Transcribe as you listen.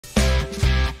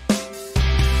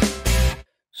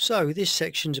So this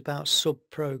section's about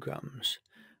sub-programs.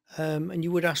 And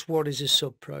you would ask, what is a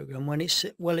sub-program?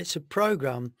 It's a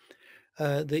program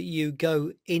that you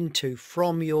go into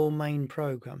from your main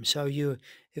program. So you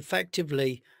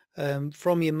effectively,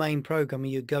 from your main program,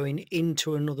 you're going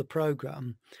into another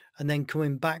program and then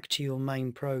coming back to your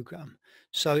main program.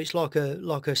 So it's like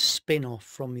a spin-off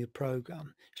from your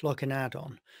program. It's like an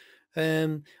add-on.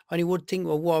 And you would think,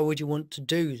 well, why would you want to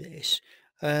do this?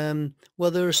 Well,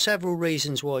 there are several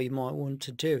reasons why you might want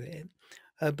to do it.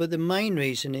 But the main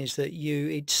reason is that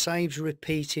it saves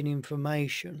repeating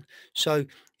information. So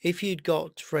if you'd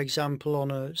got, for example, on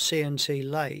a CNC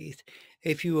lathe,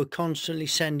 if you were constantly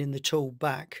sending the tool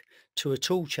back to a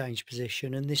tool change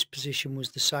position and this position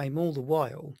was the same all the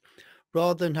while,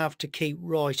 rather than have to keep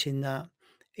writing that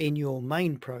in your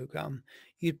main program,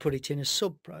 you'd put it in a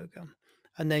sub program.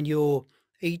 And then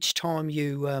each time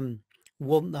you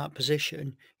want that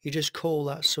position, you just call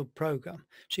that sub program.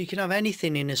 So you can have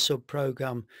anything in a sub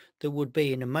program that would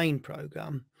be in a main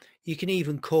program. You can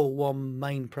even call one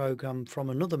main program from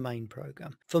another main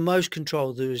program. For most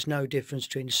control, there is no difference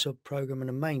between a sub program and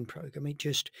a main program. It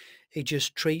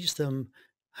just treats them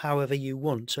however you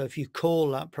want. So if you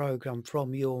call that program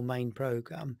from your main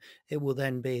program, it will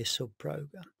then be a sub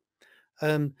program.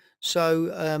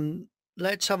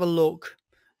 Let's have a look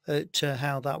at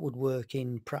how that would work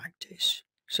in practice.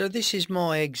 So this is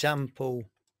my example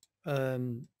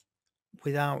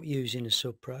without using a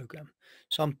sub program.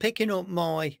 So I'm picking up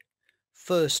my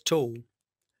first tool,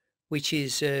 which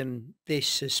is this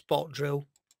spot drill,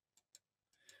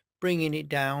 bringing it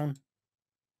down,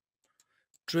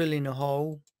 drilling a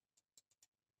hole,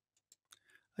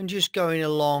 and just going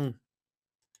along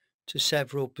to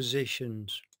several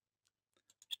positions.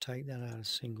 Just take that out of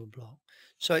single block.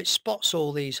 So it spots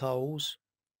all these holes,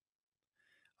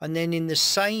 and then in the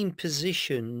same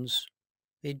positions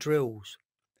it drills.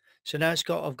 So now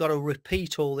I've got to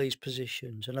repeat all these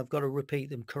positions, and I've got to repeat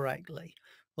them correctly,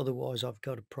 otherwise I've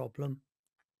got a problem.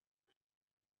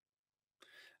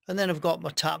 And then I've got my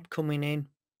tap coming in.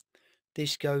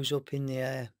 This goes up in the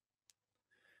air,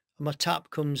 and my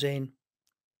tap comes in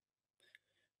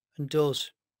and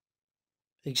does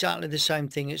exactly the same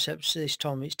thing, except this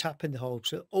time it's tapping the hole.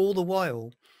 So all the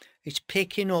while it's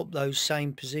picking up those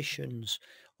same positions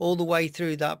all the way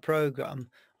through that program.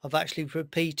 I've actually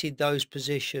repeated those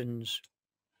positions.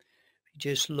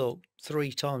 Just look,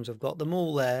 3 times. I've got them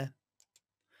all there,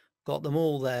 got them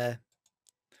all there,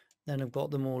 then I've got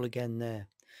them all again there.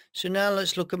 So now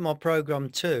let's look at my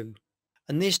program 2.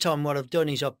 And this time what I've done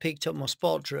is I've picked up my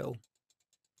spot drill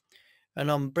and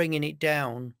I'm bringing it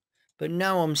down, but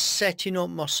now I'm setting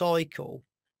up my cycle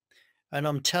and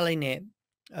I'm telling it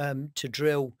to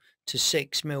drill to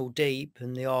 6 mil deep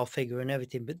and the R figure and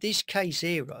everything. But this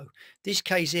K0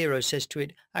 says to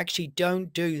it, actually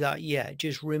don't do that yet,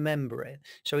 just remember it.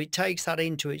 So it takes that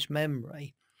into its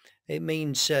memory. It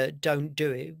means don't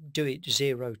do it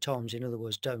 0 times. In other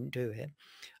words, don't do it.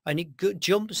 And it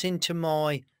jumps into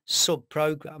my sub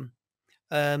program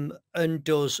and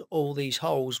does all these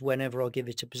holes whenever I give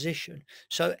it a position.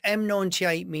 So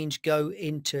M98 means go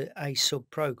into a sub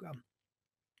program.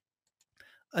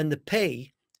 And the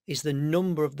P is the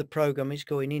number of the program it's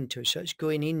going into. So it's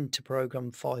going into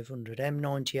program 500,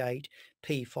 M98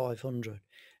 P500.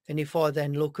 And if I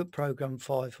then look at program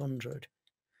 500,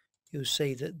 you'll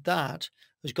see that that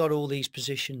has got all these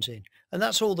positions in. And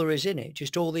that's all there is in it,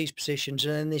 just all these positions.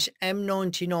 And then this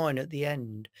M99 at the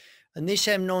end. And this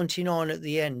M99 at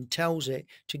the end tells it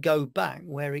to go back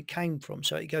where it came from.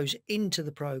 So it goes into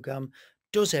the program,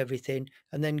 does everything,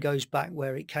 and then goes back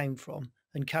where it came from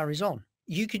and carries on.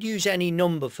 You could use any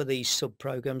number for these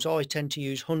sub-programs. I tend to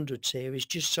use 100 series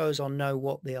just so as I know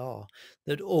what they are,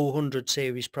 that all 100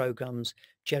 series programs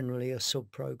generally are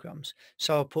sub-programs.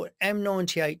 So I'll put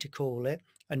M98 to call it,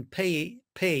 and P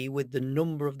with the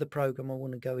number of the program I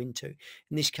want to go into.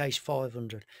 In this case,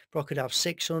 500. But I could have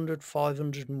 600,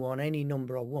 501, any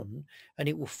number I want, and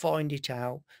it will find it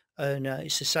out. And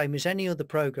it's the same as any other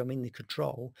program in the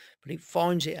control, but it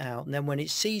finds it out. And then when it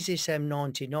sees this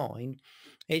M99,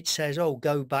 it says, oh,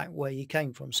 go back where you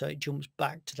came from. So it jumps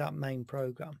back to that main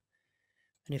program.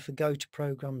 And if I go to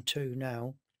program 2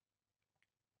 now,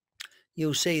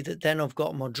 you'll see that then I've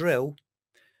got my drill,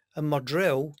 and my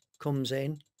drill comes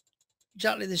in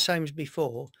exactly the same as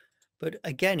before. But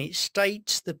again, it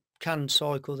states the can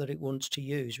cycle that it wants to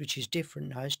use, which is different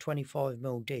now. It's 25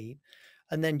 mil deep,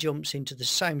 and then jumps into the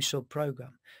same sub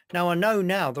program. Now I know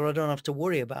now that I don't have to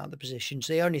worry about the positions.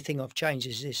 The only thing I've changed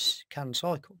is this can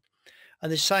cycle.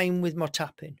 And the same with my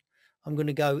tapping. I'm going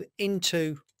to go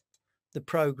into the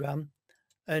program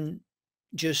and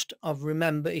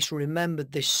it's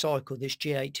remembered this cycle, this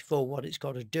G84, what it's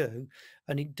got to do,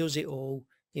 and it does it all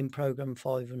in program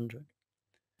 500.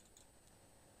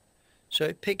 So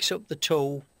it picks up the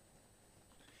tool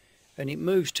and it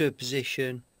moves to a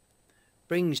position,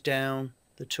 brings down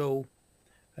the tool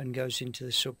and goes into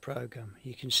the sub-program.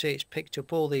 You can see it's picked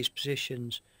up all these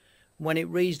positions. When it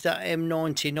reads that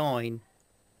M99,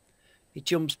 it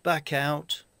jumps back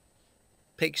out,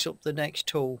 picks up the next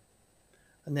tool,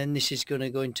 and then this is going to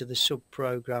go into the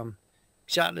sub-program.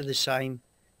 Exactly the same,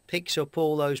 picks up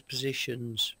all those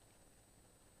positions.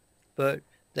 But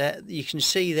there, you can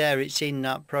see there it's in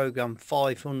that program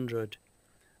 500.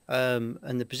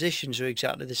 And the positions are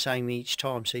exactly the same each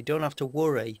time, so you don't have to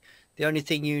worry. The only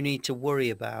thing you need to worry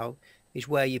about is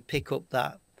where you pick up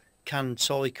that can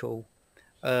cycle,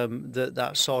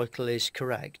 that cycle is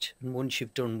correct, and once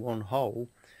you've done one hole,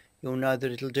 you'll know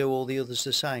that it'll do all the others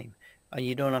the same, and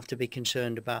you don't have to be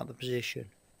concerned about the position.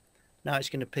 Now it's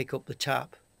going to pick up the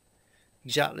tap,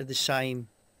 exactly the same,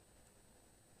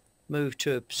 move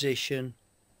to a position,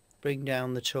 bring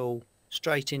down the tool,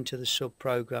 straight into the sub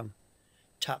program,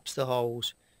 taps the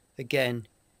holes, again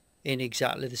in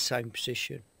exactly the same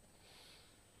position.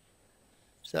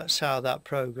 So that's how that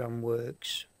program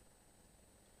works.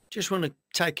 Just want to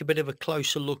take a bit of a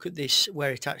closer look at this,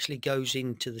 where it actually goes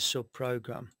into the sub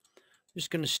program. Just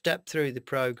going to step through the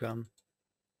program,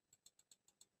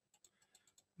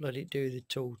 let it do the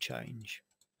tool change.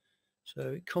 So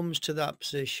it comes to that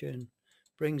position,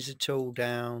 brings the tool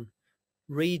down,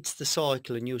 reads the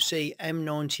cycle, and you'll see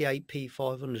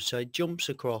M98P500, so it jumps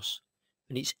across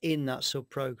and it's in that sub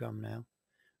program now.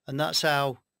 And that's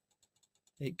how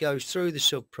it goes through the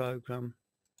sub program,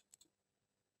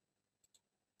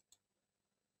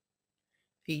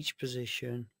 each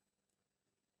position.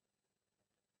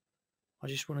 I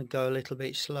just want to go a little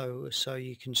bit slower so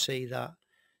you can see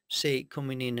it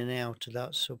coming in and out of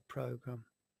that sub program.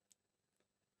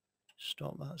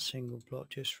 Stop that single block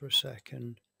just for a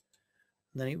second.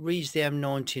 And then it reads the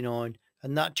M99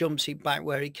 and that jumps it back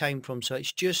where it came from, so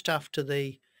it's just after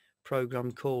the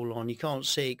program call on. You can't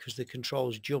see it because the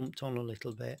controls jumped on a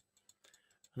little bit.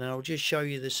 And then I'll just show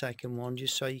you the second one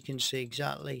just so you can see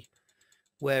exactly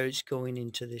where it's going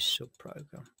into this sub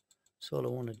program. That's all I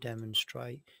want to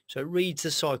demonstrate. So it reads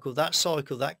the cycle, that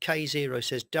K0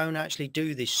 says don't actually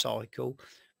do this cycle,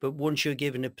 but once you're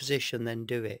given a position then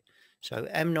do it. So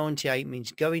M98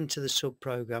 means go into the sub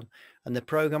program, and the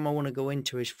program I want to go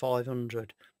into is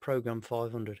 500, program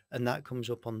 500, and that comes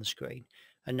up on the screen,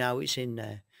 and now it's in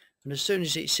there. And as soon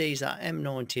as it sees that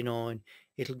M99,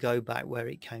 it'll go back where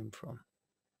it came from.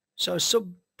 So a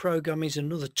sub program is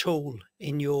another tool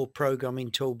in your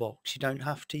programming toolbox. You don't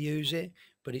have to use it,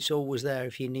 but it's always there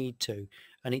if you need to,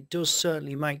 and it does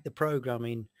certainly make the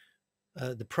programming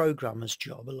the programmer's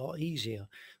job a lot easier,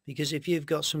 because if you've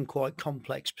got some quite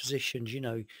complex positions, you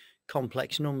know,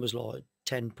 complex numbers like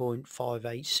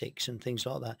 10.586 and things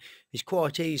like that, it's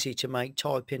quite easy to make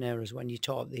typing errors when you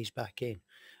type these back in.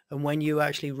 And when you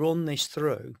actually run this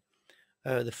through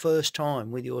the first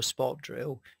time with your spot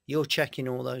drill, you're checking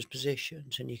all those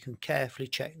positions and you can carefully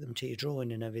check them to your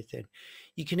drawing and everything.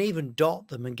 You can even dot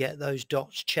them and get those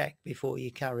dots checked before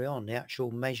you carry on the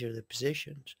actual measure of the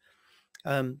positions.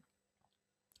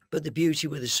 But the beauty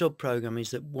with a sub program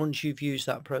is that once you've used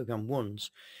that program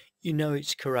once, you know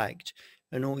it's correct,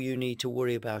 and all you need to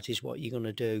worry about is what you're going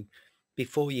to do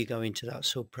before you go into that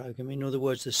sub program. In other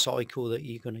words, the cycle that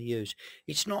you're going to use.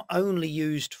 It's not only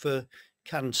used for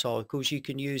can cycles, you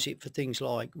can use it for things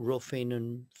like roughing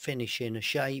and finishing a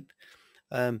shape.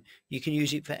 You can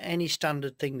use it for any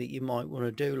standard thing that you might want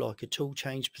to do, like a tool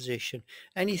change position,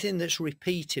 anything that's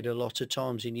repeated a lot of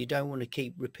times, and you don't want to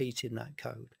keep repeating that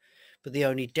code. But the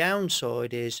only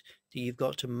downside is that you've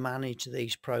got to manage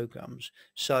these programs.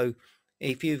 So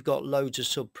if you've got loads of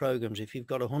sub programs, if you've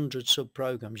got 100 sub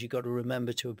programs, you've got to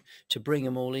remember to bring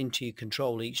them all into your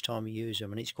control each time you use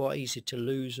them. And it's quite easy to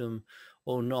lose them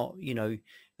or not, you know,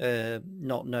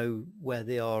 not know where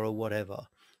they are or whatever.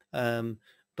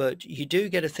 But you do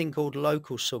get a thing called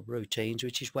local subroutines,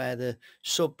 which is where the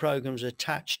sub programs are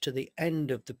attached to the end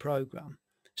of the program.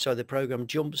 So the program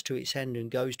jumps to its end and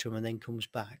goes to them and then comes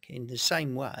back in the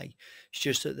same way. It's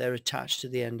just that they're attached to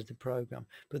the end of the program.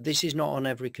 But this is not on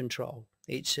every control.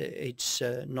 It's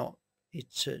an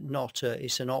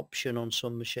option on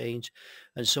some machines,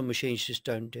 and some machines just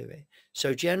don't do it.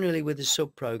 So generally with a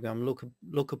sub program,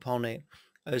 look upon it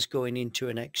as going into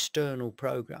an external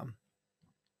program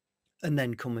and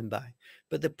then coming back.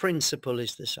 But the principle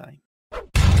is the same.